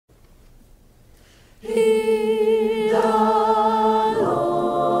in the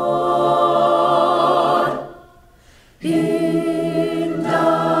Lord, in the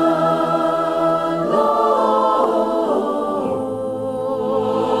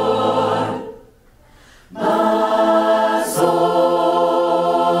Lord. My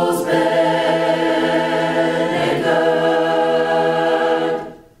soul's been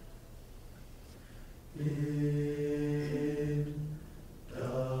anchored in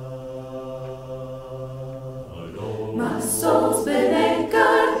the Lord. My soul's been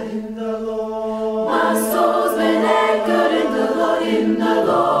anchored in the Lord. My soul's been anchored in the Lord, in the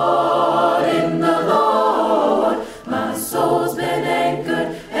Lord, in the Lord. My soul's been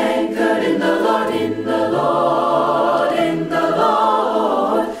anchored, anchored in the Lord, in the Lord, in the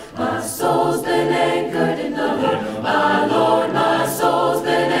Lord. My soul's been anchored in the Lord, my Lord. My soul's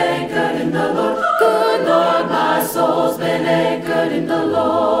been anchored in the Lord. Good Lord, my soul's been anchored in the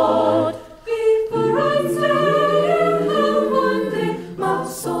Lord. Before I stay in hell one day, my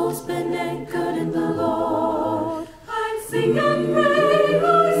soul's been anchored in the Lord. I'd sing and pray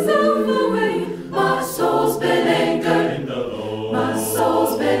myself away. My soul's been anchored in the Lord. My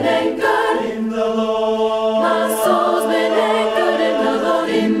soul's been anchored in the Lord. My soul's been anchored in the Lord,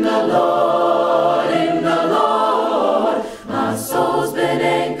 in the Lord, in the Lord. My soul's been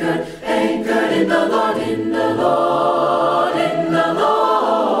anchored, anchored in the Lord, in the Lord, in the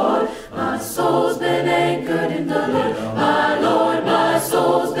Lord. My soul's been anchored in the Lord, my Lord. My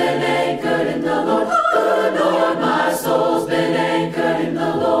soul's been anchored in the Lord. Good Lord, my soul's been anchored in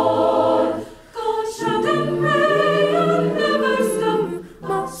the Lord. God shout and pray and never stop.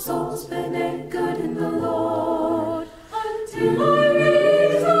 My soul's been anchored in the Lord. Until I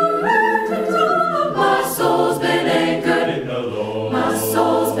reach the mountain top. My soul's been anchored in the Lord. My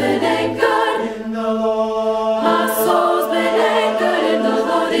soul's been anchored in the Lord. My soul's been anchored in the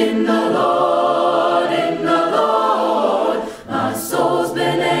Lord, in the Lord, in the Lord. My soul's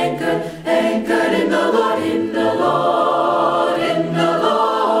been anchored, anchored in the Lord, in the Lord, in the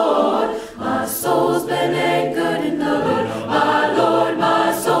Lord. My soul's been anchored in the Lord, my Lord.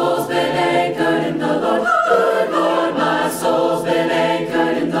 My soul's been anchored in the Lord. Good Lord, my soul's been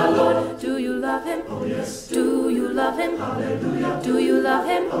anchored in the Lord. Do you love Him? Oh yes. Do you love Him? Hallelujah. Do you love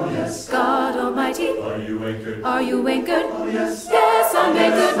Him? Oh yes. God Almighty, Are you anchored? are you anchored? Oh yes. Yes, I'm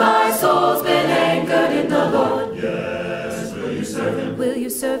anchored. My soul's been anchored in the Lord. Yes. Will you serve Him? Will you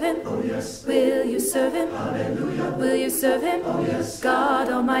serve Him? Oh yes. Will you serve Him? Hallelujah. Will you serve Him? Oh yes. God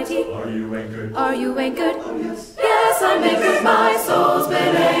Almighty, Are you anchored? are you anchored? Oh yes. Yes, I'm anchored. My soul's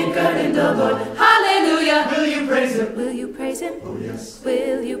been anchored in the Lord. Hallelujah. Will you praise Him? Will you praise Him? Oh yes.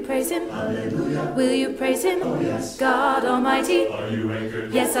 Will you praise Him? Hallelujah. Will you praise Him? Oh yes. God Almighty, Are you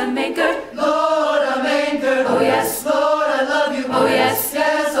anchored? yes, I'm anchored. Lord, I'm anchored. Oh yes. Lord, I love you. Oh yes.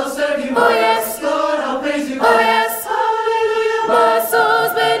 Yes, I'll serve you. Oh yes.